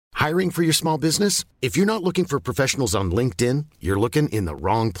Hiring for your small business? If you're not looking for professionals on LinkedIn, you're looking in the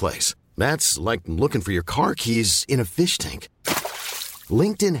wrong place. That's like looking for your car keys in a fish tank.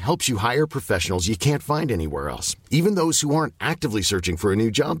 LinkedIn helps you hire professionals you can't find anywhere else, even those who aren't actively searching for a new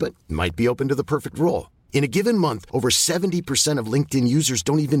job but might be open to the perfect role. In a given month, over 70% of LinkedIn users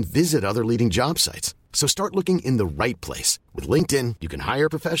don't even visit other leading job sites. So start looking in the right place. With LinkedIn, you can hire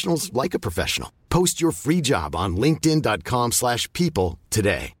professionals like a professional. Post your free job on linkedin.com/people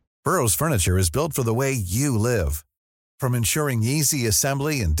today. Burrow's furniture is built for the way you live. From ensuring easy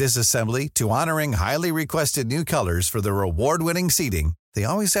assembly and disassembly to honoring highly requested new colors for their award-winning seating, they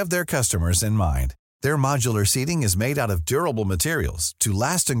always have their customers in mind. Their modular seating is made out of durable materials to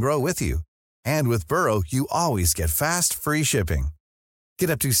last and grow with you. And with Burrow, you always get fast, free shipping.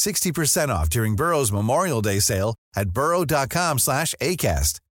 Get up to 60% off during Burrow's Memorial Day sale at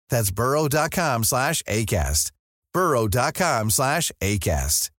burrow.com/ACAST. That's burrow.com/ACAST.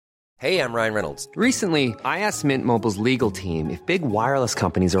 burrow.com/ACAST. Hey, I'm Ryan Reynolds. Recently, I asked Mint Mobile's legal team if big wireless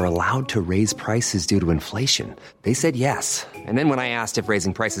companies are allowed to raise prices due to inflation. They said yes. And then when I asked if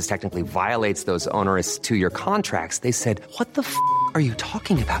raising prices technically violates those onerous two-year contracts, they said, "What the f*** are you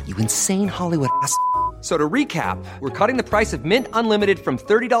talking about, you insane Hollywood ass?" So to recap, we're cutting the price of Mint Unlimited from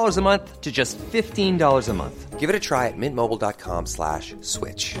 $30 a month to just $15 a month. Give it a try at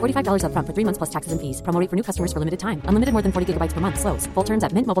mintmobile.com/switch. $45 up front for 3 months plus taxes and fees. Promo rate for new customers for limited time. Unlimited more than 40 gigabytes per month. Slows full terms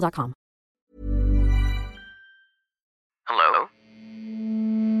at mintmobile.com. Hello?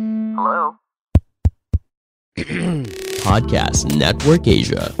 Hello? Podcast Network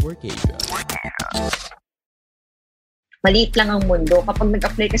Asia. Maliit lang ang mundo kapag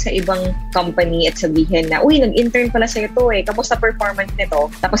nag-apply ka sa ibang company at sabihin na, uy, nag-intern pala sa'yo to eh. Kamusta performance nito?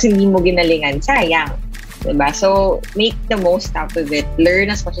 Tapos hindi mo ginalingan. Sayang. Diba? So, make the most out of it.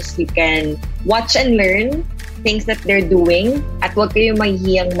 Learn as much as you can. Watch and learn things that they're doing. At huwag kayong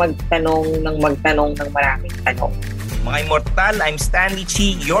mahihiyang magtanong ng maraming tanong. Mga Immortal, I'm Stanley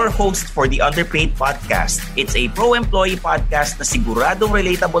Chi, your host for the Underpaid Podcast. It's a pro-employee podcast na siguradong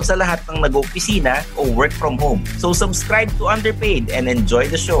relatable sa lahat ng nag-opisina o work from home. So subscribe to Underpaid and enjoy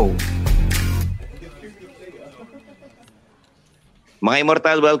the show. Mga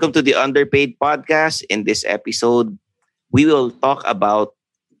Immortal, welcome to the Underpaid Podcast. In this episode, we will talk about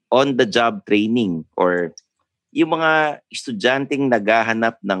on-the-job training or yung mga estudyanteng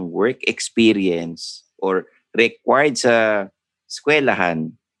naghahanap ng work experience or required sa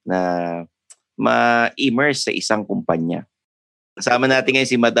eskwelahan na ma-immerse sa isang kumpanya. Kasama natin ngayon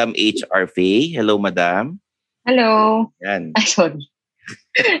si Madam HR Faye. Hello, Madam. Hello. Yan. Ay, sorry.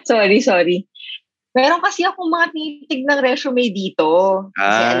 Meron kasi akong mga tinitig ng resume dito.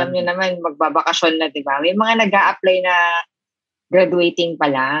 Kasi alam niyo naman, magbabakasyon na, di ba? May mga nag-a-apply na graduating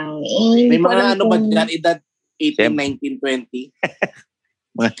pa lang. May mga ano ba dyan? Edad 18, 19, 20?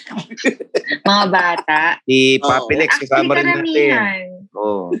 Mga bata. Si Papilex, kasama rin natin.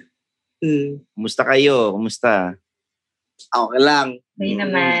 Oo. Kumusta kayo? Kumusta? Okay lang. Okay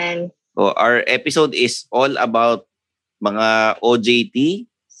naman. Our episode is all about mga OJT.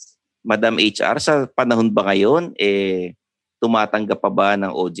 Madam HR, sa panahon ba ngayon, tumatanggap pa ba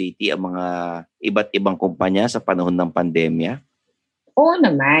ng OJT ang mga iba't ibang kumpanya sa panahon ng pandemya? Oo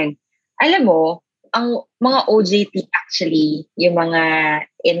naman. Alam mo, ang mga OJT actually, yung mga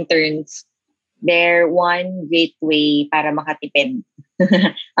interns, they're one great way para makatipid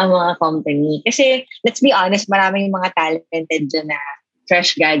ang mga company. Kasi, let's be honest, maraming mga talented dyan na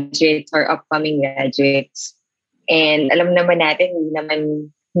fresh graduates or upcoming graduates. And alam naman natin,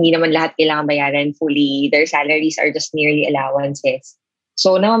 hindi naman lahat kailangan bayaran fully. Their salaries are just merely allowances.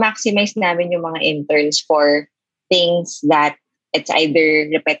 So, na-maximize namin yung mga interns for things that it's either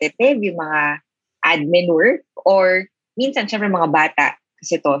repetitive, yung mga admin work, or minsan, syempre, mga bata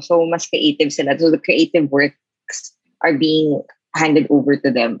kasi to. So, mas creative sila. So, the creative works are being handed over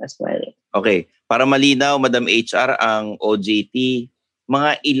to them as well. Okay. Para malinaw, Madam HR, ang OJT,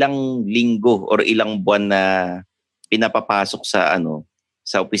 mga ilang linggo or ilang buwan na pinapapasok sa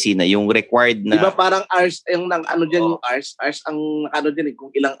sa opisina, yung required na... Di ba parang hours, yung yung hours ang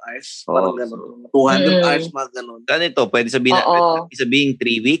kung ilang hours, parang gano'n. 200 hours, mga gano'n. Ganito, pwede sabihin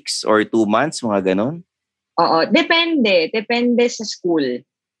 3 weeks or 2 months, mga gano'n? Oo, depende sa school.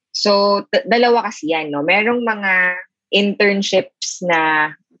 So, dalawa kasi yan, no? Merong mga internships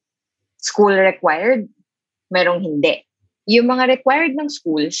na school required, merong hindi. Yung mga required ng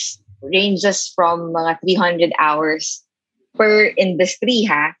schools ranges from mga 300 hours per industry,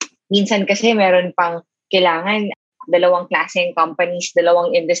 ha? Minsan kasi meron pang kailangan 2 klaseng companies, 2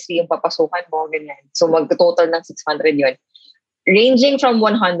 industry yung papasukan mo, ganyan. So mag-total ng 600 yun. Ranging from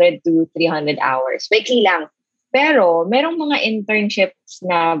 100 to 300 hours. Weekly lang. Pero merong mga internships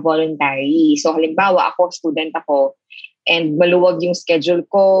na voluntary. So halimbawa, student ako, and maluwag yung schedule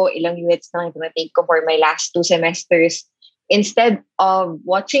ko, ilang units na yung take ko for my last 2 semesters. Instead of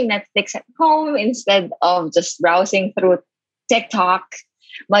watching Netflix at home, instead of just browsing through TikTok,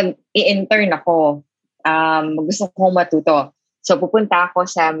 mag-i-intern ako. Gusto ko matuto. So pupunta ako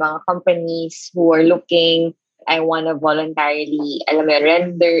sa mga companies who are looking, I want to voluntarily,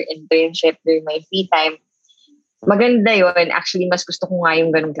 render internship during my free time. Maganda yun. Actually, mas gusto ko nga yung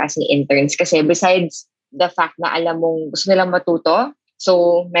ganung klaseng interns kasi besides the fact na alam mong gusto nilang matuto,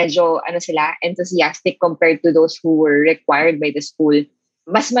 so medyo sila, enthusiastic compared to those who were required by the school,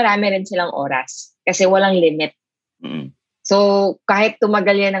 mas marami rin silang oras kasi walang limit. Mm. So kahit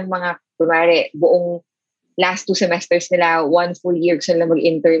tumagal yan ng mga, kunwari, buong last 2 semesters nila, 1 full year gusto nila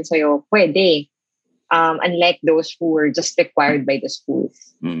mag-intern sa'yo, pwede. Unlike those who were just required by the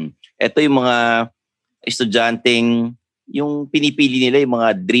schools. Mm. Ito yung mga estudyanteng yung pinipili nila yung mga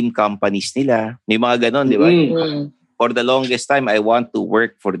dream companies nila. May mga ganon, di ba? For the longest time, I want to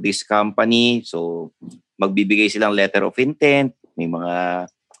work for this company. So, magbibigay silang letter of intent. May mga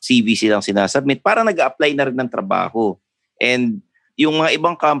CV silang sinasubmit. Para nag-a-apply na rin ng trabaho. And yung mga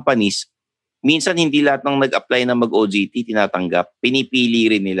ibang companies, minsan hindi lahat ng nag-apply na mag-OJT tinatanggap.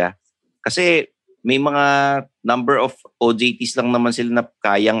 Pinipili rin nila. Kasi may mga number of OJTs lang naman sila na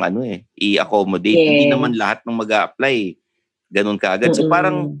kayang i-accommodate. Yeah. Hindi naman lahat ng mag-a-apply ganun kaagad. So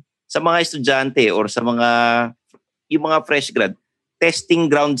parang sa mga estudyante or sa yung mga fresh grad,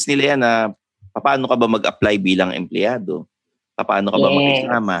 testing grounds nila yan na paano ka ba mag-apply bilang empleyado? Paano ka ba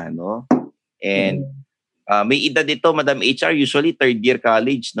makisama, no? And may edad dito, Madam HR, usually third year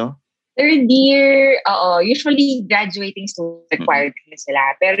college, no? Third year, usually graduating students required na sila.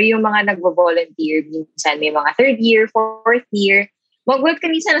 Pero yung mga nagvo-volunteer, minsan may mga third year, fourth year. Mag-work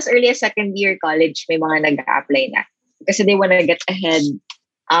ka minsan as early as second year college, may mga nag-a-apply na. Kasi they wanna get ahead.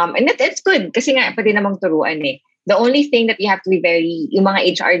 And it's good, kasi nga, pwede namang turuan eh. The only thing that you have to be yung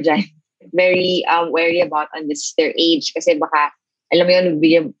mga HR dyan, very wary about on this, their age. Kasi baka, alam mo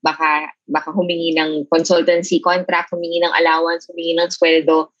yun, baka humingi ng consultancy contract, humingi ng allowance, humingi ng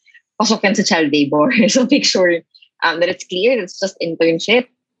sweldo, pasok yan sa child labor. So make sure that it's clear that it's just internship.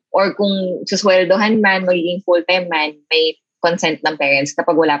 Or kung susweldohan man, magiging full-time man, may consent ng parents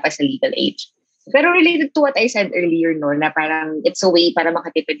kapag wala pa sa legal age. Pero related to what I said earlier, no, na parang it's a way para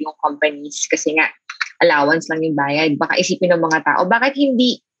makatipid yung companies kasi nga allowance lang yung bayad. Baka isipin ng mga tao, bakit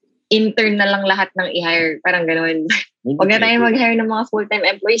hindi intern na lang lahat ng i-hire? Parang gano'n. Huwag na tayo mag-hire ng mga full-time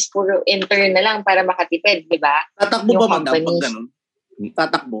employees, puro intern na lang para makatipid, di ba? Tatakbo ba madam pag gano'n?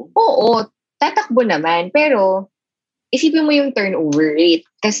 Tatakbo? Oo, tatakbo naman. Pero, isipin mo yung turnover rate.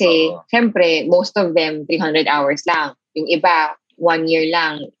 Kasi, syempre, most of them, 300 hours lang. Yung iba, 1 year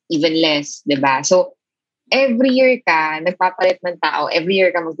lang, even less, diba? So, every year ka, nagpapalit ng tao. Every year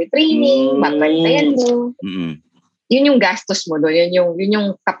ka magte-training, mapantayan mo. Yun yung gastos mo doon. Yun yung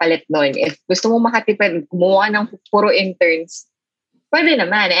kapalit doon. If gusto mo makatipid, gumawa ng puro interns, pwede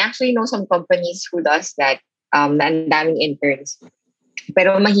naman. I actually know some companies who does that, na ang daming interns.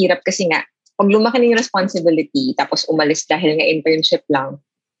 Pero mahirap kasi nga, pag lumaki ng responsibility, tapos umalis dahil nga internship lang,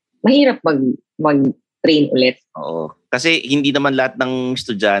 mahirap mag-train ulit. Oo. Kasi hindi naman lahat ng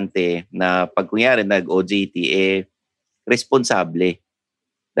estudyante na pag kunyari nag-OJT, responsable.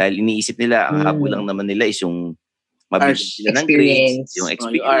 Dahil iniisip nila, ang habol lang naman nila is yung mabigyan sila ng grades, yung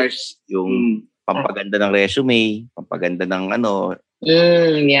experience, yung pampaganda ng resume, pampaganda ng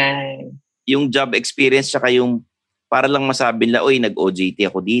yan. Yung job experience, saka yung para lang masabi nila, oy, nag-OJT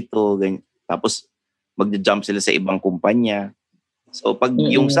ako dito, ganyan. Tapos, mag-jump sila sa ibang kumpanya. So, pag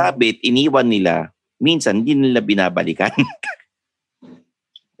yung sabit, iniwan nila, minsan, hindi nila binabalikan.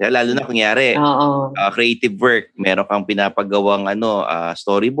 Lalo na kunyari, creative work, meron kang pinapagawang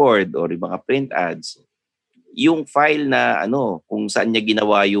storyboard or yung mga print ads. Yung file na, kung saan niya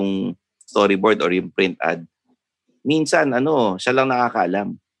ginawa yung storyboard or yung print ad, minsan, siya lang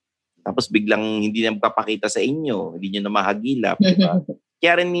nakakaalam. Tapos biglang hindi na magpapakita sa inyo, hindi nyo na mahagilap, diba?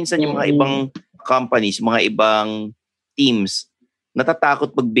 Kaya rin minsan yung mga ibang companies, mga ibang teams, natatakot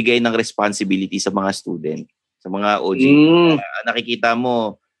magbigay ng responsibility sa mga student, sa mga OJT. Nakikita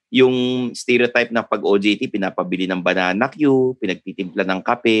mo, yung stereotype na pag OJT, pinapabili ng banana queue, pinagtitimpla ng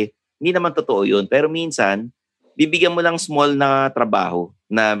kape. Hindi naman totoo yun. Pero minsan, bibigyan mo lang small na trabaho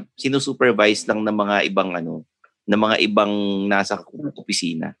na sinusupervise lang ng mga ibang nasa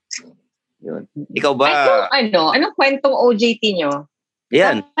opisina. Yun. Ikaw ba? Anong kwentong OJT nyo?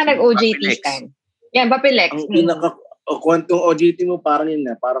 Yan. Nag-OJT ka? Yan, Bapilex. Ang kwentong OJT mo parang yun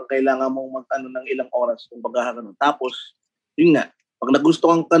nga, parang kailangan mong ng ilang oras kung pagkakano. Tapos, yun nga, pag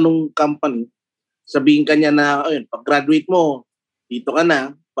nagustuhan ka nung company, sabihin ka niya na, ayun, pag graduate mo, dito ka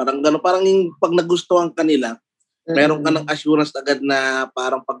na. Parang gano'n, parang yung pag nagustuhan ka nila, meron ka ng assurance agad na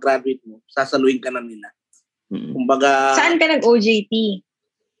parang pag graduate mo, sasaluhin ka na nila. Kumbaga, saan ka nag-OJT?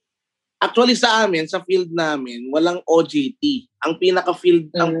 Actually sa amin, sa field namin, walang OJT. Ang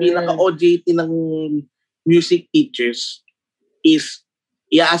pinaka-OJT ng music teachers is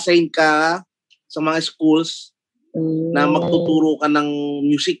i-assign ka sa mga schools na magtuturo ka ng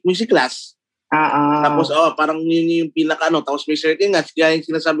music class. Tapos parang yun yung tapos may certain nga, kaya yung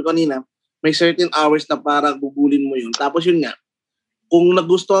sinasabi ko kanina, may certain hours na para gugulin mo yun. Tapos yun nga, kung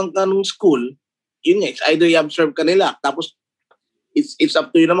nagustuhan ka ng school, yun nga, it's either i-absorb ka nila, tapos it's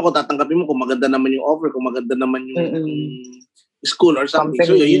up to you naman kung tatanggapin mo, kung maganda naman yung offer, kung maganda naman yung school or something.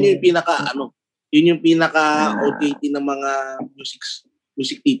 So yun yung pinaka OJT ng mga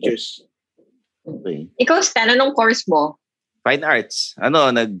music teachers. Okay. Ikaw, Stan, anong course mo? Fine Arts.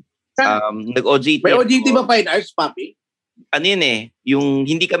 Nag-OJT. May OJT ba Fine Arts, Papi? Ano yun yung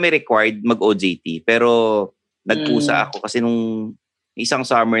hindi kami required mag-OJT, pero nagpusa ako kasi nung isang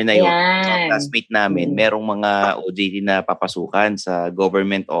summer na yun, classmate namin, merong mga OJT na papasukan sa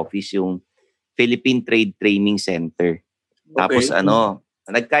government office, yung Philippine Trade Training Center. Okay. Tapos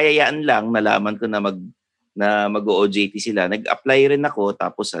nagkayayaan lang, nalaman ko na mag-OJT sila. Nag-apply rin ako,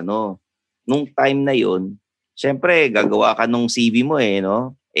 tapos nung time na yun, syempre gagawa ka nung CV mo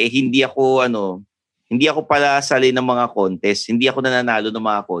no? Hindi ako pala sali ng mga contest. Hindi ako nananalo ng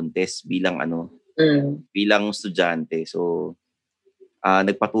mga contest bilang bilang estudyante. So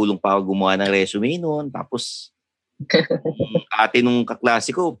nagpatulong pa ako gumawa ng resume noon. Tapos ate nung kaklase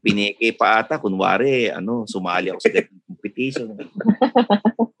ko, pineke pa ata, kunwari, sumali ako sa competition.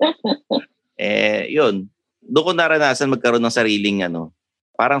 Yun. Doon ko naranasan magkaroon ng sariling,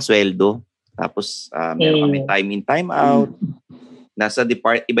 parang sweldo. Tapos meron kami time in, time out. Nasa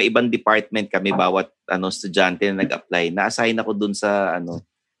iba-ibang department kami, bawat estudyante na nag-apply. Na-assign ako dun sa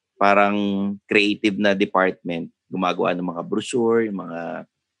parang creative na department. Gumagawa ng mga brochure, mga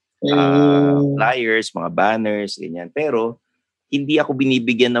flyers, mga banners, ganyan. Pero hindi ako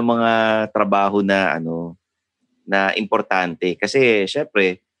binibigyan ng mga trabaho na na importante kasi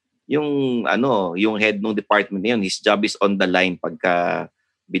syempre yung head ng department na yun, his job is on the line pagka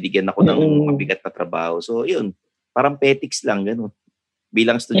binigyan ako ng mabigat na trabaho. So yun, parang petics lang ganun.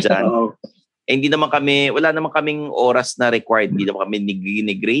 Bilang estudyante. Wala naman kaming oras na required, hindi naman kami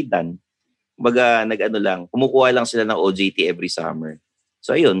ni-gradean. Kumbaga, kumukuha lang sila ng OJT every summer.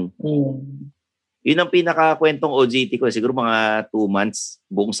 So, ayun. Yun ang pinaka-kwentong OJT ko. Siguro mga 2 months,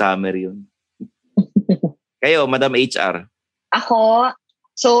 buong summer yun. Kayo, Madam HR? Ako,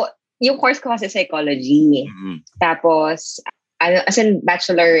 so, yung course ko kasi psychology. Tapos, as in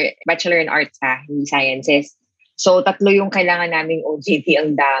bachelor in arts hindi sciences. So, 3 yung kailangan naming OJT,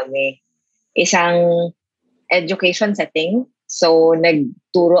 ang dami. Isang education setting. So,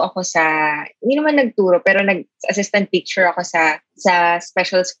 nagturo ako hindi naman nagturo, pero nag-assistant teacher ako sa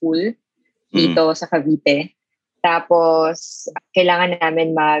special school dito sa Cavite. Tapos, kailangan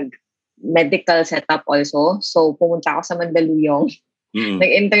namin mag-medical setup also. So, pumunta ako sa Mandaluyong.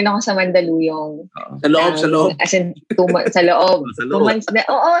 Nag-intern ako sa Mandaluyong. Sa loob? As in, 2 months, sa loob. 2 months din.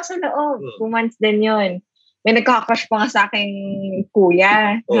 Oo, sa loob. 2 months din yun. May nagkaka-crush pa nga sa aking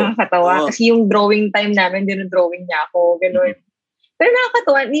kuya. Nakakatawa. Kasi yung drawing time namin, dinodrawing niya ako. Ganun. Pero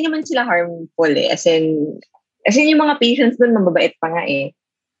nakakatawa, hindi naman sila harmful As in yung mga patients dun, mababait pa nga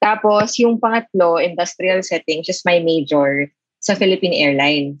Tapos, yung pangatlo, industrial setting, just my major sa Philippine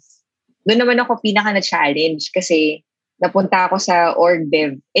Airlines. Doon naman ako pinaka-na-challenge kasi napunta ako sa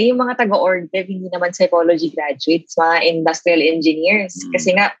OrgDev. Yung mga taga-OrgDev, hindi naman psychology graduates, mga industrial engineers.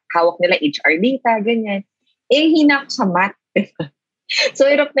 Kasi nga, hawak nila HR data, ganyan. Hina ako sa math. So,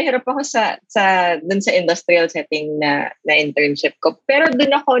 hirap na hirap ako dun sa industrial setting na internship ko. Pero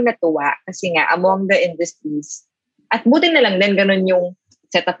dun ako natuwa kasi nga, among the industries, at buti na lang din ganun yung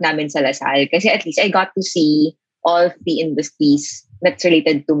setup namin sa Lasal. Kasi at least I got to see all 3 industries that's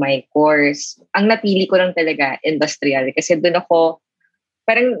related to my course. Ang napili ko lang talaga, industrial. Kasi dun ako,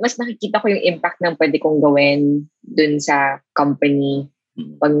 parang mas nakikita ko yung impact ng pwede kong gawin dun sa company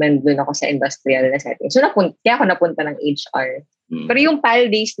pag nandun ako sa industrial na setting. So, kaya ako napunta ng HR. Pero yung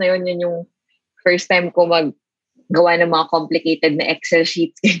PAL days na yun yung first time ko maggawa ng mga complicated na Excel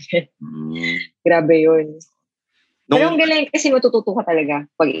sheets. Grabe yun. Pero ang galing kasi matututo ka talaga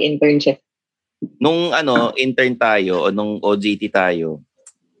pag internship. Nung intern tayo o nung OJT tayo,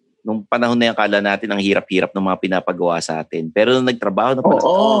 nung panahon na yan, kala natin ang hirap-hirap ng mga pinapagawa sa atin. Pero nung nagtrabaho na pala,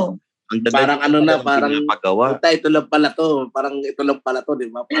 parang parang pinapagawa. Ito lang pala to. Parang ito lang pala to, di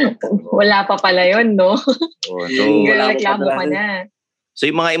ba? Wala pa pala yun, no? So, reklamo ka na. So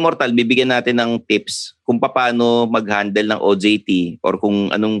yung mga immortal, bibigyan natin ng tips kung paano mag-handle ng OJT or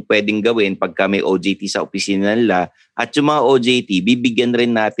kung anong pwedeng gawin pagka may OJT sa opisina nila. At yung mga OJT, bibigyan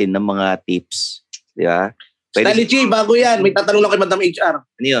rin natin ng mga tips. Di ba? Stanley G, bago yan, may tatanong lang kay Madam HR.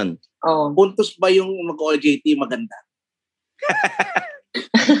 Ano yun? Puntos ba yung mag-OJT maganda?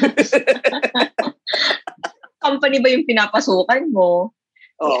 Company ba yung pinapasukan mo?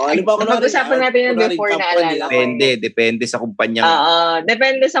 Pag-usapan natin yung before na alala ko. Depende sa kumpanya.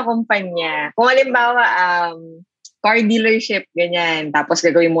 Depende sa kumpanya. Kung halimbawa, car dealership, ganyan, tapos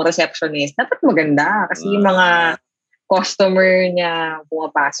gagawin mo receptionist, dapat maganda. Kasi yung mga customer niya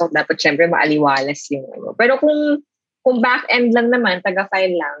pumapasok, dapat syempre maaliwalas yung ano. Pero kung back-end lang naman,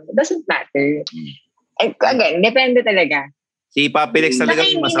 taga-file lang, it doesn't matter. Again, depende talaga. Si Papilex talaga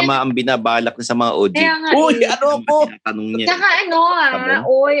masama ang binabalak na sa mga OJ. Uy, ano ko? Tsaka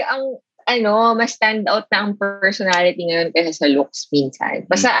mas stand out na ang personality ngayon kaysa sa looks minsan.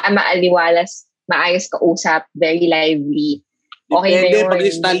 Basta maaliwalas, maayos ka usap, very lively. Okay na yun. Pag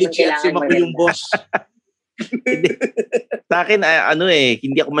Stanley Chief, ako yung boss. Sa akin,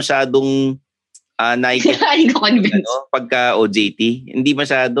 hindi ako masyadong pagka OJT. Hindi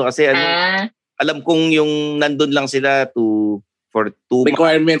masyado kasi alam kong yung nandun lang sila for 2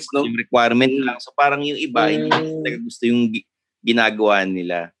 requirements, no? Yung requirement lang. So parang yung iba, hindi talaga gusto yung ginagawa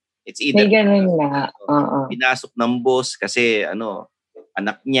nila. It's either pinasok ng boss kasi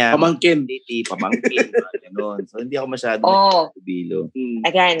anak niya, pamangkin, gano'n. So hindi ako masyado bilo.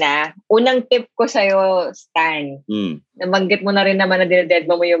 Again, unang tip ko sa'yo, Stan, nabanggit mo na rin naman na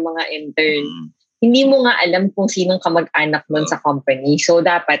dinededma mo yung mga intern. Hindi mo nga alam kung sinong kamag-anak nun sa company. So,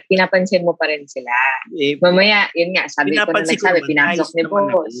 dapat, pinapansin mo pa rin sila. Mamaya, yun nga, sabi ko na nagsabi, pinasok ni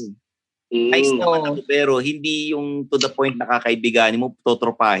boss. Nice naman ako, pero hindi yung to the point na kakaibiganin mo,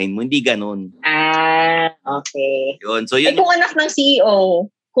 totropahin mo. Hindi ganun. Okay. Yun. So, yun. Kung anak ng CEO,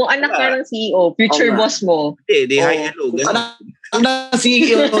 ng CEO, future boss mo. Hindi, hi, hello. Anak ng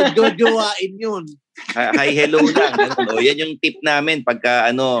CEO, jojowain yun. Hi, hello lang. Yan yung tip namin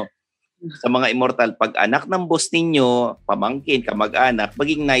pagka, sa mga immortal, pag anak ng boss ninyo, pamangkin, kamag-anak,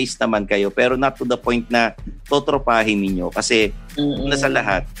 maging nice naman kayo. Pero not to the point na totropahin ninyo. Kasi una sa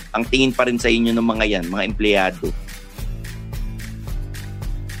lahat, ang tingin pa rin sa inyo ng mga yan, mga empleyado.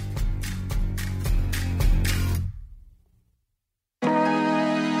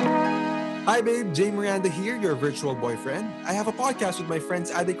 Hi babe, Jay Miranda here, your virtual boyfriend. I have a podcast with my friends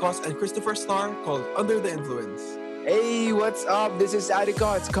Adikos and Christopher Starr called Under the Influence. Hey, what's up? This is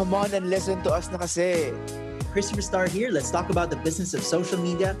Adikos. Come on and listen to us na kasi. Christopher Starr here. Let's talk about the business of social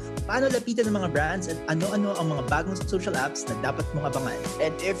media, paano lapitan ng mga brands, at ano-ano ang mga bagong social apps na dapat mong abangan.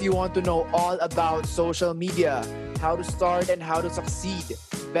 And if you want to know all about social media, how to start and how to succeed,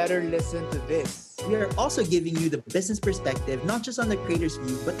 better listen to this. We are also giving you the business perspective, not just on the creator's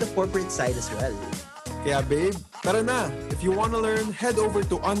view, but the corporate side as well. Kaya babe, tara na. If you want to learn, head over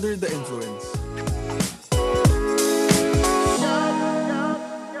to Under the Influence.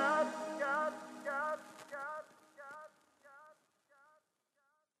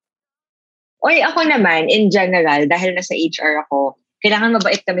 Oy, ako naman, in general, dahil nasa HR ako, kailangan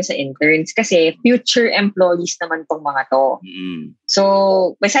mabait kami sa interns kasi future employees naman tong mga to. So,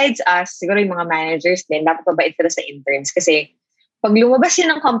 besides us, siguro yung mga managers din, dapat mabait sila sa interns kasi pag lumabas yun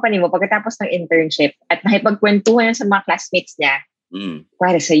ng company mo pagkatapos ng internship at nakipagkwentuhan sa mga classmates niya,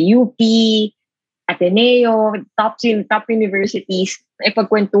 para sa UP, Ateneo, top universities,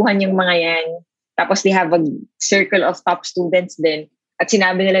 nakipagkwentuhan yung mga yan. Tapos they have a circle of top students din. At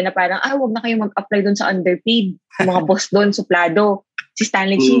sinabi nila na parang, wag na kayong mag-apply doon sa underpaid. Mga boss doon, suplado. Si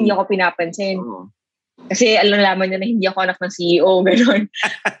Stanley Chi, hindi ako pinapansin. Kasi alaman niya na hindi ako anak ng CEO, gano'n.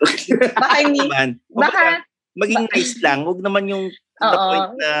 Baka hindi. Baka maging nice lang. Huwag naman yung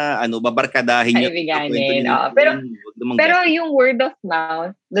point na babarkadahin niya. Pero yung word of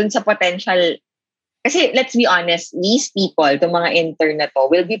mouth, doon sa potential, kasi let's be honest, these people, itong mga intern na to,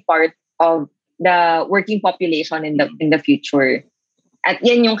 will be part of the working population in the future. At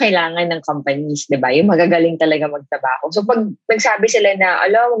yan yung kailangan ng companies, di ba? Yung magagaling talaga magtrabaho. So pag nagsabi sila na,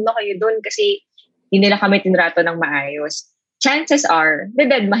 huwag na kayo doon kasi hindi nila kami tinrato ng maayos, chances are,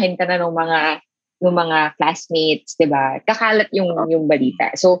 dededmahin ka na ng mga classmates, di ba? Kakalat yung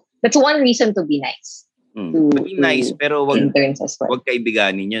balita. So that's one reason to be nice. Maging nice, pero wag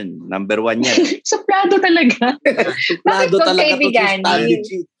kaibiganin yun. Number 1 yan. Suplado talaga. Suplado talaga to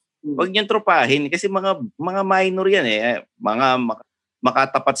si Wag niyang tropahin kasi mga minor yan eh.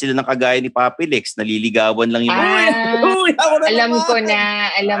 Makatapat sila ng kagaya ni Papilex, naliligawan lang yung mga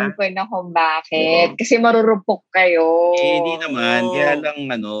alam ko na kung bakit. Kasi marurupok kayo. Hindi naman. Kaya lang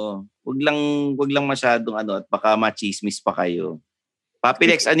wag lang masyadong at baka machismis pa kayo.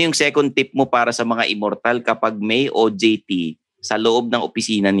 Papilex, ano yung second tip mo para sa mga immortal kapag may OJT sa loob ng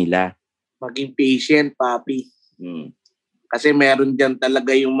opisina nila? Maging patient, papi. Kasi meron dyan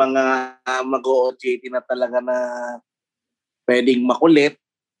talaga yung mga mag-OJT na talaga na pwedeng makulit,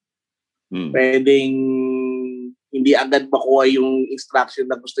 pwedeng hindi agad makuha yung instruction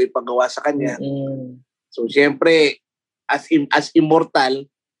na gusto ipagawa sa kanya. So, syempre, as immortal,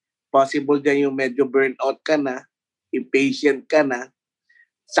 possible dyan yung medyo burnout ka na, impatient ka na,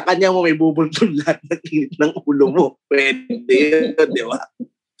 sa kanya mo may bubuntun lahat ng init ng ulo mo. Pwede yun, di ba?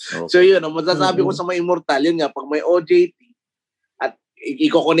 Okay. So yun, ang masasabi ko sa mga immortal, yun nga, pag may OJT, at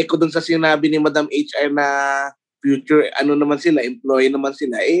i-connect ko dun sa sinabi ni Madam HR na future, ano naman sila, employee naman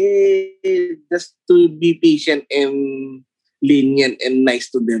sila, just to be patient and lenient and nice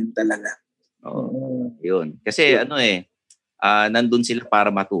to them talaga. Yun. Kasi nandun sila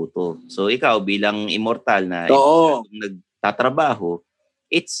para matuto. So ikaw bilang immortal na nagtatrabaho,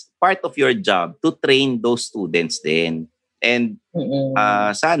 it's part of your job to train those students din. And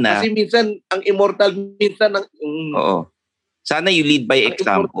sana... Kasi minsan, ang immortal, sana you lead by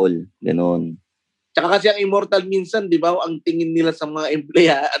example. Ganon. Tsaka kasi ang immortal minsan, di ba, ang tingin nila sa mga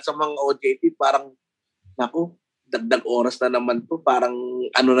employee at sa mga OJT, parang, naku, dagdag oras na naman to, parang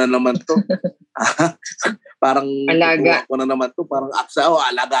ano na naman to. Parang alaga ko na naman to, parang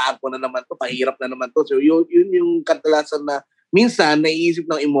alagaan ko na naman to, pahirap na naman to. So yun yung kadalasan na minsan naiisip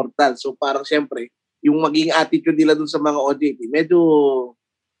ng immortal. So parang syempre, yung maging attitude nila dun sa mga OJT, medyo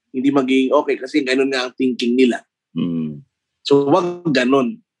hindi magiging okay kasi ganun nga ang thinking nila. So wag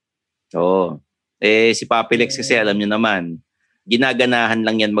ganun. Si Papilex kasi alam nyo naman, ginaganahan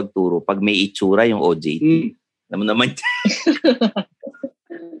lang yan magturo pag may itsura yung OJT. Alam mo naman.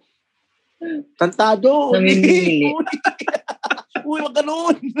 Tantado. Namimili. Uy, wag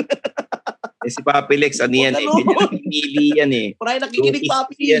ganun. Si Papilex, ano yan pinili yan Parang nakikinig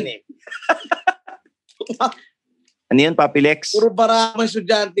Papi. Yan Ano yun, Papilex? Puro barako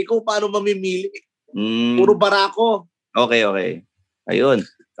estudyante ko, paano mamimili? Puro barako. Okay. Ayun.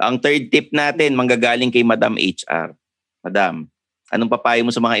 Ang third tip natin, manggagaling kay Madam HR. Madam, anong papayo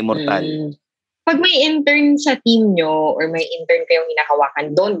mo sa mga immortal? Pag may intern sa team nyo or may intern kayong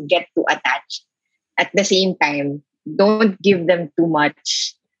hinahawakan, don't get too attached. At the same time, don't give them too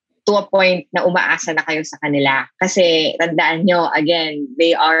much to a point na umaasa na kayo sa kanila. Kasi tandaan nyo, again,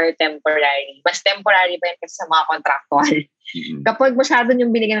 they are temporary. Mas temporary pa yan kasi sa mga contractual. Kapag masyado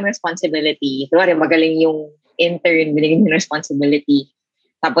yung binigyan ng responsibility, kunwari magaling yung intern, binigyan yung responsibility,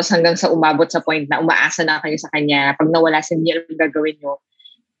 tapos hanggang sa umabot sa point na umaasa na kayo sa kanya, pag nawala sa niya ang gagawin nyo,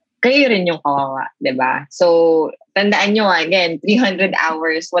 kayo rin yung kawawa, 'di ba? So, tandaan nyo, again, 300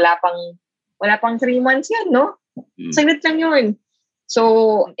 hours, wala pang 3 months yan, no? Saglit lang yun.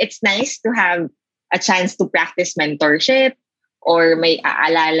 So, it's nice to have a chance to practice mentorship or may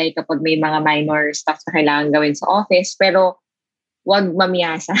aalalay kapag may mga minor stuff na kailangan gawin sa office, pero wag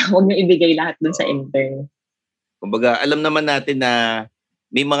mamiyasa, wag nyo ibigay lahat dun sa intern. Kumbaga, alam naman natin na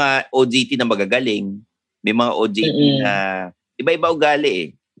may mga OJT na magagaling, may mga OJT na iba-iba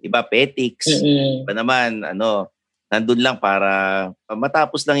ugali Iba petics, iba naman, nandun lang para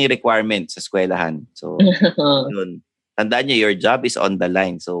matapos lang yung requirement sa eskwelahan. So, yun. Tandaan nyo, your job is on the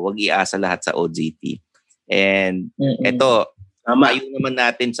line. So, wag iasa lahat sa OJT. And eto, ayaw naman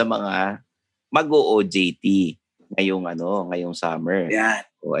natin sa mga mag-OJT ngayong summer. Yeah.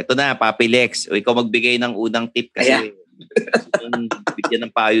 So, eto na, Papilex. Ikaw magbigay ng unang tip kasi bigyan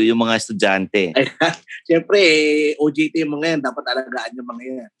ng payo yung mga estudyante. Siyempre, OJT yung mga yan. Dapat alagaan yung mga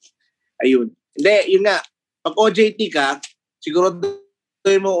yan. Ayun. Hindi, yun nga. Pag OJT ka, siguro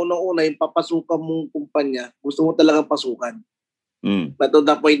mo unang-una yung papasukan mong kumpanya, gusto mo talagang pasukan. But to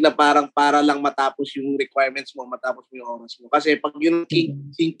the point na parang para lang matapos yung requirements mo, matapos mo yung oras mo. Kasi pag yun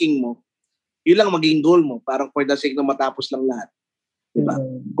thinking mo, yun lang maging goal mo. Parang for the sake na matapos lang lahat. Diba?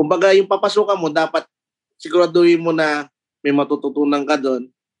 Kumbaga yung papasukan mo, dapat siguraduhin mo na may matututunan ka doon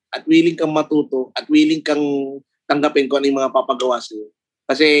at willing kang matuto at willing kang tanggapin kung ano yung mga papagawa sa'yo.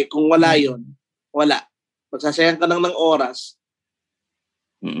 Kasi kung wala yun, wala. Magsasayang ka lang ng oras,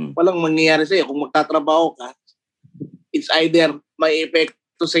 walang mangyayari sa'yo. Kung magtatrabaho ka, it's either may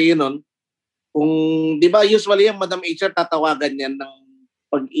epekto sa'yo nun. Kung, di ba usually yung Madam HR tatawagan yan ng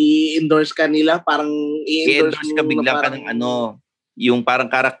pag i-endorse ka nila, parang i-endorse ka bigla ka ng yung parang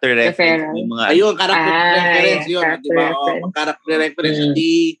character reference. Yung mga, character reference yun. Diba? Character reference.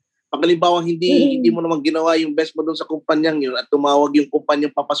 Hindi, pag halimbawa hindi mo naman ginawa yung best mo doon sa kumpanyang yun at tumawag yung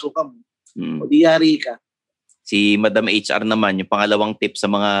kumpanyang papasukan mo, o di yari ka. Si Madam HR naman, yung pangalawang tip sa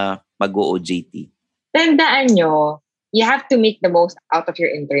mga mag-OJT. Tandaan nyo, you have to make the most out of your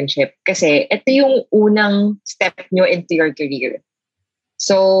internship kasi ito yung unang step nyo into your career.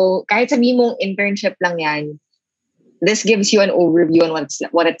 So, kahit sabihin mong internship lang yan, this gives you an overview on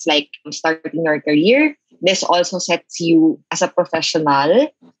what it's like starting your career. This also sets you as a professional.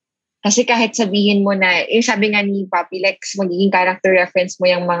 Kasi kahit sabihin mo na, sabi nga ni Papi Lex, magiging character reference mo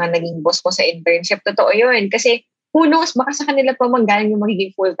yung mga naging boss mo sa internship. Totoo yun. Kasi who knows, baka sa kanila pa manggaling yung magiging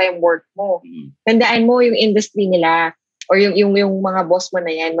full-time work mo. Tandaan mo yung industry nila or yung mga boss mo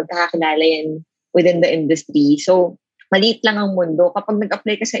na yan, magkakakilala yan within the industry. So, maliit lang ang mundo. Kapag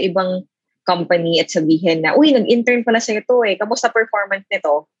nag-apply ka sa ibang company at sabihin na, uy, nag-intern pala sa'yo to kamusta performance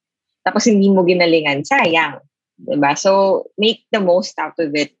nito? Tapos hindi mo ginalingan, sayang. Diba? So, make the most out of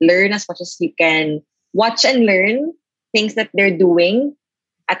it. Learn as much as you can. Watch and learn things that they're doing.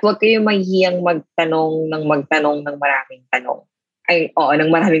 At huwag kayo mahihiyang magtanong ng maraming tanong. Ng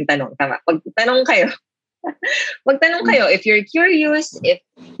maraming tanong. Tama. Magtanong kayo. Magtanong kayo. If you're curious, if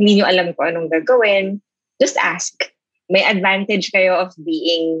hindi nyo alam kung anong gagawin, just ask. May advantage kayo of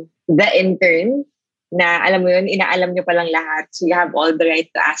being the intern na alam mo yun, inaalam nyo palang lahat. So you have all the right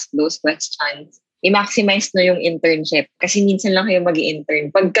to ask those questions. I-maximize no yung internship kasi minsan lang kayo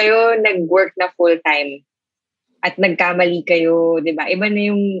mag-i-intern. Pag kayo nag-work na full-time at nagkamali kayo, di ba? Iba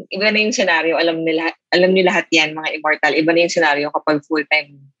na yung scenario. Alam niyo lahat yan, mga immortal. Iba na yung scenario kapag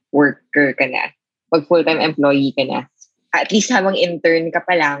full-time worker ka na. Pag full-time employee ka na. At least habang intern ka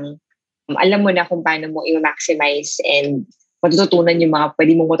pa lang, alam mo na kung paano mo i-maximize and matututunan yung mga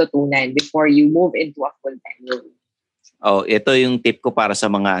pwede mong matutunan before you move into a full-time role. Ito yung tip ko para sa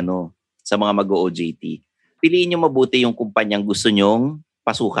mga sa mga mag-OJT. Piliin nyo mabuti yung kumpanyang gusto nyong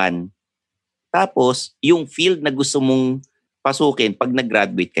pasukan. Tapos, yung field na gusto mong pasukin pag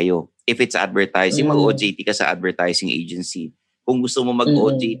nag-graduate kayo. If it's advertising, mag-OJT ka sa advertising agency. Kung gusto mo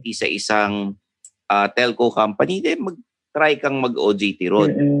mag-OJT sa isang telco company, then try kang mag-OJT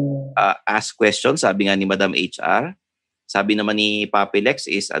ron. Ask questions, sabi nga ni Madam HR. Sabi naman ni Papi Lex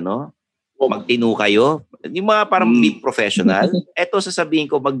is magtino kayo. Yung mga parang be professional. Eto sasabihin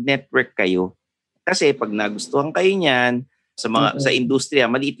ko, mag-network kayo. Kasi pag nagustuhan kayo niyan, sa industriya,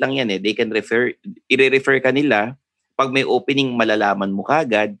 maliit lang yan They can i-refer ka nila. Pag may opening, malalaman mo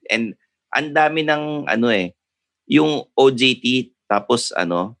kagad. And ang dami ng yung OJT, tapos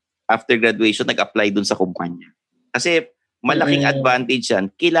after graduation, nag-apply dun sa kumpanya. Kasi malaking advantage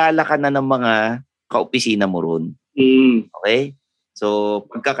yan. Kilala ka na ng mga kaopisina mo ron. Okay? So,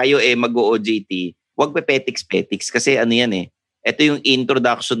 pagka kayo mag-OJT, huwag petiks-petiks kasi yan ito yung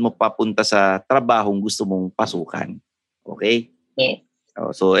introduction mo papunta sa trabahong gusto mong pasukan. Okay? Yes.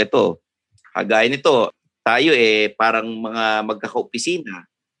 So, ito. Kagaya nito, tayo parang mga magkakaopisina.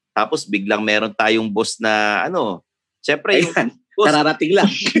 Tapos, biglang meron tayong boss na siyempre yung boss, kararating lang.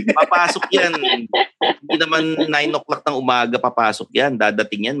 Papasok yan. Hindi naman 9 o'clock ng umaga papasok yan.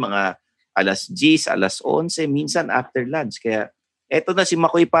 Dadating yan mga alas 10, alas 11, minsan after lunch. Kaya, eto na si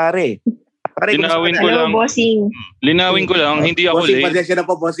Makoy pare. Linawin ko lang. Linawin ko lang, hindi ako bossing, late. Pasensya na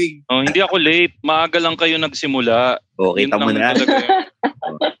po, bossing. Hindi ako late. Maaga lang kayo nagsimula. Kita mo na.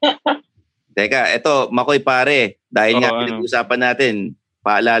 Teka, eto, Makoy pare. Dahil nga pinag-usapan natin,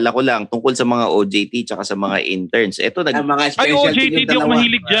 paalala ko lang tungkol sa mga OJT tsaka sa mga interns. Eto, Ay, OJT, di ako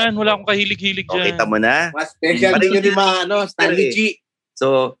mahilig dyan. Wala akong kahilig-hilig dyan. Kita mo na. Mas special din yun yung Stanley G.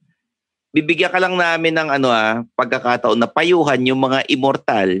 So, bibigyan ka lang namin ng pagkakataon na payuhan yung mga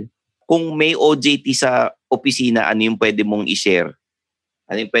immortal. Kung may OJT sa opisina, ano yung pwede mong i-share?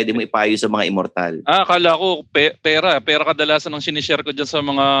 Ano yung pwede mong ipayo sa mga immortal? Akala ko pera. Pera kadalasan ang sinishare ko dyan sa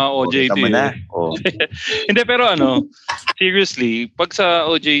mga OJT. Tama na. Hindi, pero seriously, pag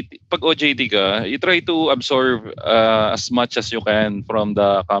OJT ka, you try to absorb as much as you can from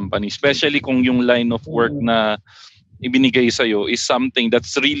the company. Especially kung yung line of work na ibinigay sa'yo is something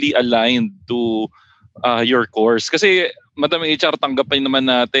that's really aligned to your course. Kasi Madam HR, tanggapin naman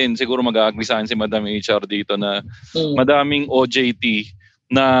natin. Siguro mag-agree sa akin si Madam HR dito na madaming OJT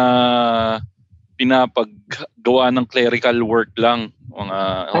na pinapaggawa ng clerical work lang.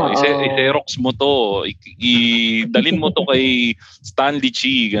 I-xerox mo to, idalin mo to kay Stanley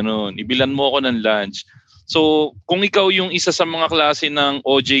Chi, ganun. Ibilan mo ako ng lunch. So, kung ikaw yung isa sa mga klase ng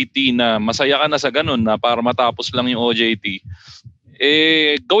OJT na masaya ka na sa ganun na para matapos lang yung OJT,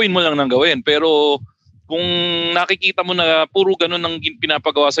 gawin mo lang ng gawin. Pero kung nakikita mo na puro ganun ang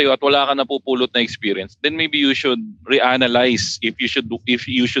pinapagawa sa'yo at wala ka napupulot na experience, then maybe you should reanalyze if you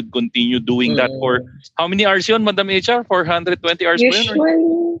should continue doing that for how many hours yun, Madam HR? 420 hours usually, ba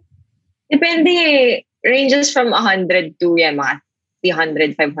yun? Depende. Ranges from 100 to mga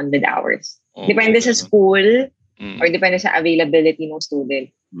 300, 500 hours. Depende sa school or depende sa availability ng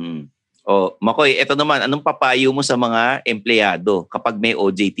student. Makoy, eto naman, anong papayo mo sa mga empleyado kapag may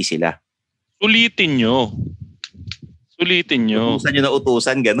OJT sila? Sulitin nyo. Sulitin nyo. Utusan nyo na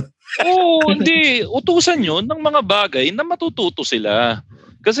utusan, gano'n. Oo, hindi. Utusan nyo ng mga bagay na matututo sila.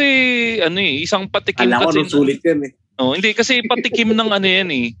 Kasi, isang patikim Alam ko, kasi. sulit yan eh. Hindi, kasi patikim ng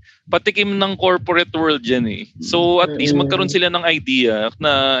yan eh. Patikim ng corporate world yan eh. So, at least magkaroon sila ng idea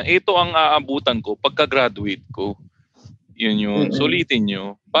na ito ang aabutan ko pagka-graduate ko. Yun. Sulitin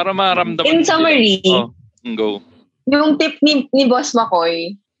nyo. Para maramdaman. In summary, go. Yung tip ni Boss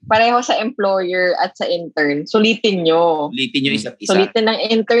Makoy, pareho sa employer at sa intern, sulitin nyo. Sulitin nyo isa't isa. Sulitin ng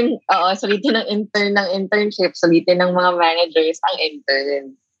intern, sulitin ng intern ng internship, sulitin ng mga managers ang intern.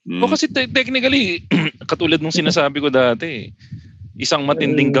 Kasi technically, katulad ng sinasabi ko dati, isang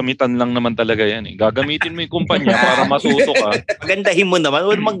matinding gamitan lang naman talaga yan eh. Gagamitin mo yung kumpanya para matuto ka. Pagandahin mo naman,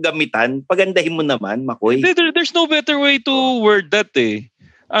 huwag maggamitan. Pagandahin mo naman, Makoy. There's no better way to word that eh.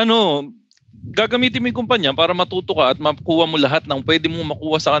 Gagamitin mo yung kumpanya para matuto ka at makuha mo lahat ng pwede mong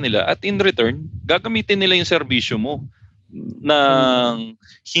makuha sa kanila at in return, gagamitin nila yung serbisyo mo ng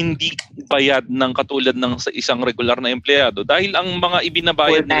hindi bayad ng katulad ng sa isang regular na empleyado dahil ang mga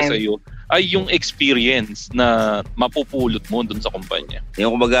ibinabayad nila sa iyo ay yung experience na mapupulot mo dun sa kumpanya.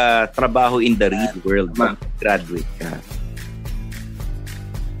 Yung kumbaga, trabaho in the real world, graduate ka.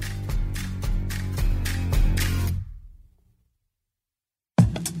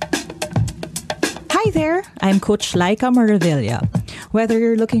 Hi there, I'm Coach Laika Maravilla. Whether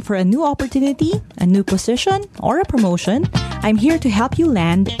you're looking for a new opportunity, a new position, or a promotion, I'm here to help you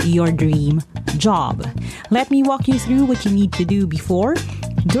land your dream job. Let me walk you through what you need to do before,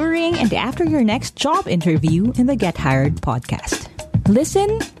 during, and after your next job interview in the Get Hired podcast.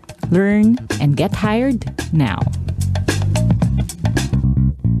 Listen, learn, and get hired now.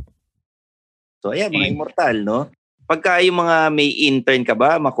 So ayan, mga immortal, no? Pagka yung mga may intern ka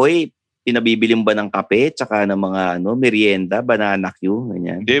ba, Makoy, pinabibilim ba ng kape tsaka ng mga merienda, banana Q,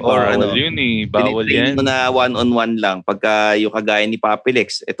 ganyan? Hindi, bawal yun eh. Bawal yan. Mo na one-on-one lang pagka yung kagaya ni Papi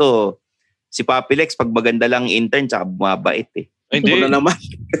Lex. Ito, si Papi Lex, pag maganda lang intern tsaka bumabait eh. Hindi.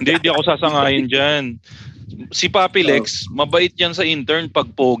 Hindi ako sasangayin dyan. Si Papi Lex, mabait yan sa intern pag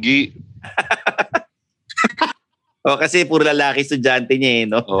pogi. Kasi puro lalaki estudyante niya eh,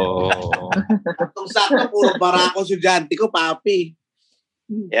 no? Oo. Sakto, puro barako estudyante ko, Papi.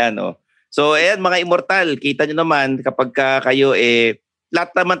 Yan, no? So, ayan mga immortal, kita nyo naman kapag kayo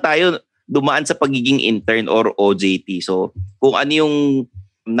lahat naman tayo dumaan sa pagiging intern or OJT. So, kung ano yung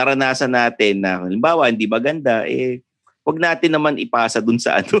naranasan natin na halimbawa hindi maganda, wag natin naman ipasa dun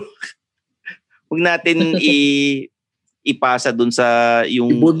sa wag natin ipasa dun sa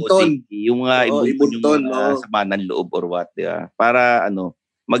yung ibunton. OJT, yung ibunton yung sama ng loob or what, diba? Para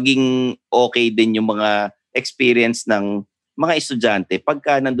maging okay din yung mga experience ng mga estudyante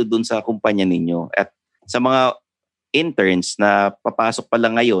pagka nandoon sa kumpanya ninyo. At sa mga interns na papasok pa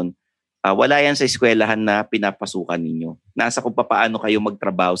lang ngayon, wala yan sa eskwelahan na pinapasukan ninyo. Nasa kung paano kayo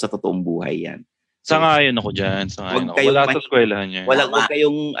magtrabaho sa totoong buhay yan. So, sangayon ako dyan. Wala sa eskwelahan yan. Wag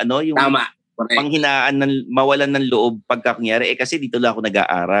kayong yung tama. Panghinaan mawalan ng loob pagka kunyari, kasi dito lang ako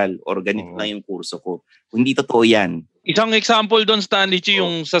nag-aaral or ganito lang yung kurso ko. Hindi totoo yan. Isang example doon, Stanley Chi,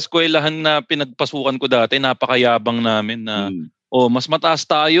 yung sa eskwelahan na pinagpasukan ko dati, napakayabang namin na mas mataas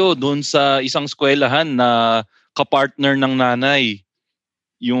tayo doon sa isang eskwelahan na kapartner ng nanay.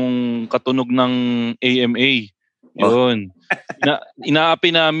 Yung katunog ng AMA. Yun. Inaapi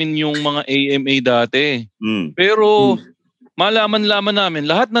namin yung mga AMA dati. Pero malaman-laman namin,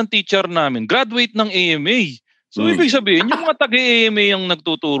 lahat ng teacher namin, graduate ng AMA. So, ibig sabihin, yung mga taga-AMA yung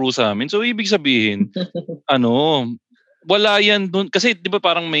nagtuturo sa amin. So, ibig sabihin, wala yan doon. Kasi, di ba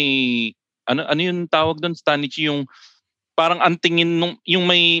parang may, ano yung tawag doon, Stanichi, yung parang antingin, yung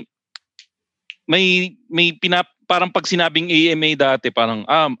may parang pag sinabing AMA dati, parang,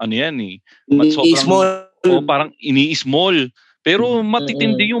 ano yan eh. Small. Parang ini-small. Pero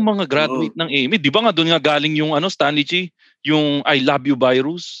matitindi yung mga graduate ng AMA. Di ba nga doon nga galing yung Stanichi? Yung I love you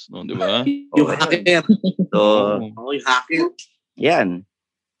virus, no, di ba? Yung hacker. So, yung hacker. Yan.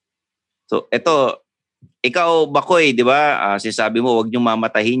 So, ito, ikaw, Bakoy, di ba? Sinasabi mo, wag niyong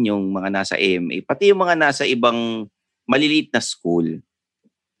mamatahin yung mga nasa AMA. Pati yung mga nasa ibang maliliit na school.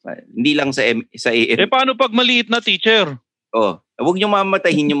 Hindi lang sa AMA. Paano pag maliit na teacher? Wag niyong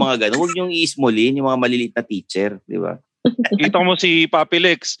mamatahin yung mga gano'n. Wag niyong i-smallin yung mga maliliit na teacher, di ba? Kita mo si Papi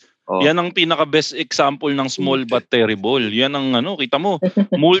Lex. Yan ang pinaka-best example ng small but terrible. Yan ang kita mo,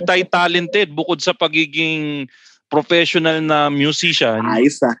 multi-talented bukod sa pagiging professional na musician.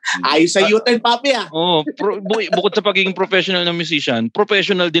 Ayos sa U-turn, Papi bukod sa pagiging professional na musician,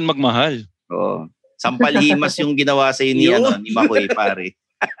 professional din magmahal. Sampalhimas yung ginawa sa ni Makoy, pare.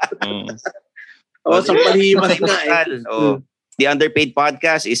 Sampalhimas nga The Underpaid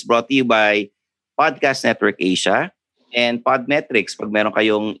Podcast is brought to you by Podcast Network Asia, And Podmetrics, pag meron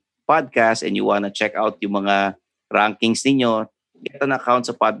kayong podcast and you wanna check out yung mga rankings ninyo, get an account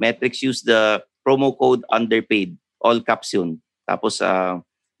sa Podmetrics, use the promo code underpaid, all caps yun. Tapos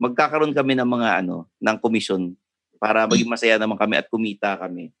magkakaroon kami ng mga ng commission para maging masaya naman kami at kumita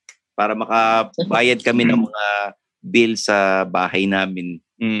kami para makabayad kami ng mga bill sa bahay namin.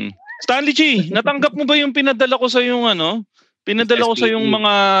 Stanley G, natanggap mo ba yung pinadala ko sa yung Pinadala ko sa yung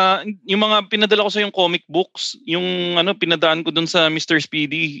mga pinadala ko sa yung comic books, yung pinadaan ko dun sa Mr.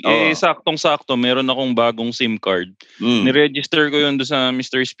 Speedy. Saktong-sakto, meron akong bagong SIM card. Ni-register ko yun dun sa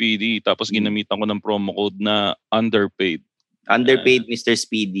Mr. Speedy tapos ginamitan ko ng promo code na underpaid. Underpaid Mr.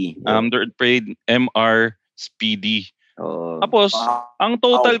 Speedy. Underpaid MR Speedy. Tapos, ang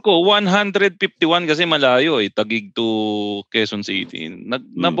total ko 151 kasi malayo Taguig to Quezon City.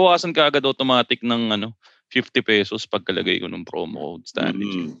 Nabawasan ka agad automatic ng 50 pesos pagkalagay ko ng promo code,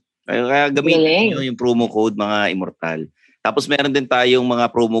 Stanley. Kaya gamitin nyo yung promo code, mga immortal. Tapos meron din tayong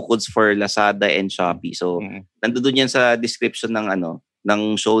mga promo codes for Lazada and Shopee. So, nandoon yan sa description ng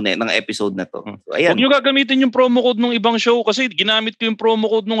show ng episode na to. So, ayan. Huwag nyo gagamitin yung promo code ng ibang show kasi ginamit ko yung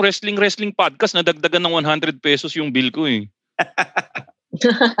promo code ng wrestling podcast na dagdagan ng 100 pesos yung bill ko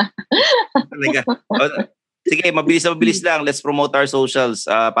Sige, mabilis lang. Let's promote our socials.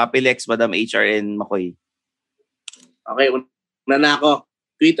 Papilex, Madam HR, and Makoy. Okay, una na ako.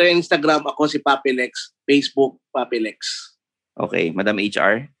 Twitter and Instagram, ako si Papilex. Facebook, Papilex. Okay, Madam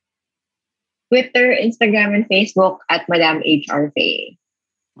HR? Twitter, Instagram, and Facebook at Madam HR Faye.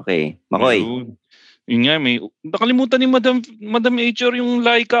 Okay, Makoy? Yun nga, nakalimutan ni Madam HR yung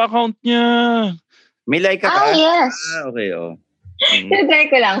Laika account niya. May Laika ka? Yes. Okay, Try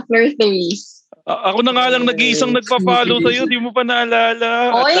ko lang, Fleur Therese. Ako na nga lang nag-iisang nagpa-follow sa'yo, di mo pa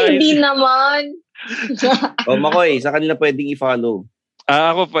naalala. Hindi naman. Makoy, sa kanila pwedeng i-follow.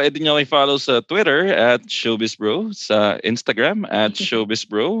 Ako pwede nyo i-follow sa Twitter at ShowbizBro, sa Instagram at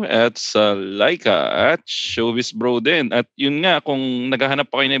ShowbizBro, at sa Laika at ShowbizBro din. At yun nga, kung naghahanap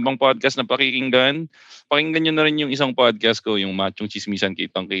pa kayo ng ibang podcast na pakinggan nyo na rin yung isang podcast ko, yung Machong Chismisan,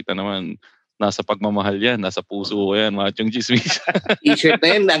 kitang-kita naman. Nasa pagmamahal yan, nasa puso ko yan, Machong Chismisan. T-shirt na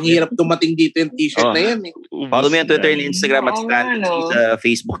yan, ang hirap dumating dito yung t-shirt na yan. Follow me on Twitter and Instagram at Stanley Chi. Sa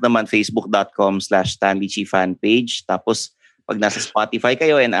Facebook naman, facebook.com/StanleyChi fanpage. Tapos, pag nasa Spotify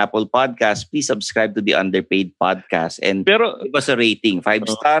kayo and Apple Podcast, please subscribe to the Underpaid Podcast. And give us a rating.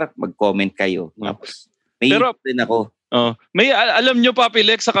 5-star, mag-comment kayo. Tapos, may din ako. May alam nyo,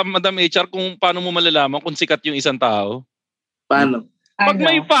 Papilex, saka Madam HR, kung paano mo malalaman kung sikat yung isang tao? Paano? Pag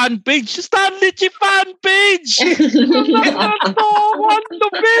may fan page, Stanley Chi fan page!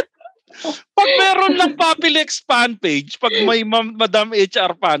 Pag meron lang Papilex fan page, pag may Madam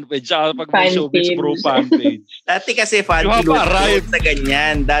HR fan page, pag may Showbiz Bro fan page. Dati kasi fan page na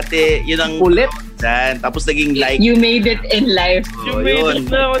ganyan. Dati, yun ang ulit. Tapos naging like. You made it in life. You made it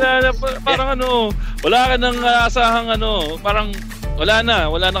na, wala na, parang wala ka nang asahang parang wala na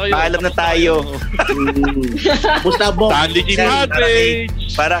kayo. Paalam na tayo. Basta bo. Stanley Chi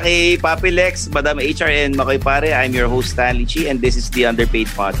page. Para kay Papilex, Madam HR, and Makoy Pare, I'm your host Stanley Chi, and this is the Underpaid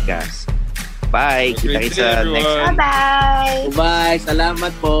Podcast. Bye. Kita sa next time. Bye-bye. Bye.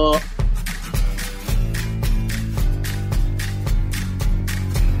 Salamat po.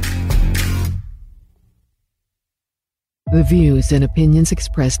 The views and opinions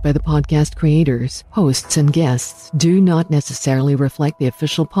expressed by the podcast creators, hosts, and guests do not necessarily reflect the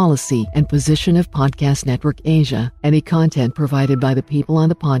official policy and position of Podcast Network Asia. Any content provided by the people on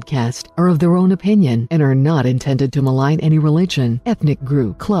the podcast are of their own opinion and are not intended to malign any religion, ethnic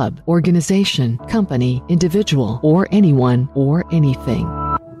group, club, organization, company, individual, or anyone or anything.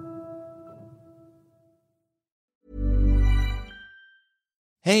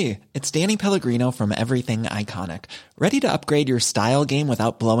 Hey, it's Danny Pellegrino from Everything Iconic. Ready to upgrade your style game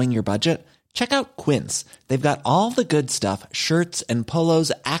without blowing your budget? Check out Quince. They've got all the good stuff, shirts and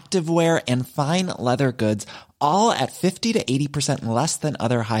polos, activewear, and fine leather goods, all at 50 to 80% less than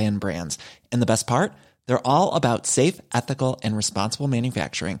other high-end brands. And the best part? They're all about safe, ethical, and responsible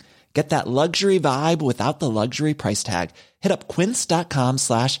manufacturing. Get that luxury vibe without the luxury price tag. Hit up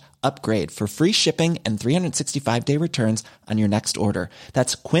quince.com/upgrade for free shipping and 365-day returns on your next order.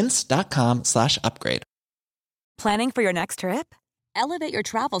 That's quince.com/upgrade. Planning for your next trip? Elevate your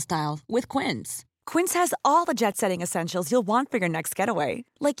travel style with Quince. Quince has all the jet-setting essentials you'll want for your next getaway,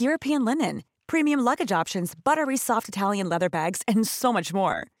 like European linen, premium luggage options, buttery soft Italian leather bags, and so much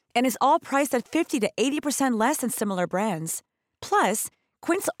more. And is all priced at 50 to 80% less than similar brands. Plus,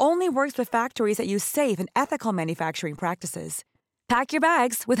 Quince only works with factories that use safe and ethical manufacturing practices. Pack your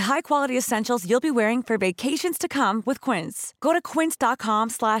bags with high-quality essentials you'll be wearing for vacations to come with Quince. Go to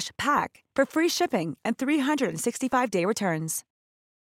quince.com/pack for free shipping and 365-day returns.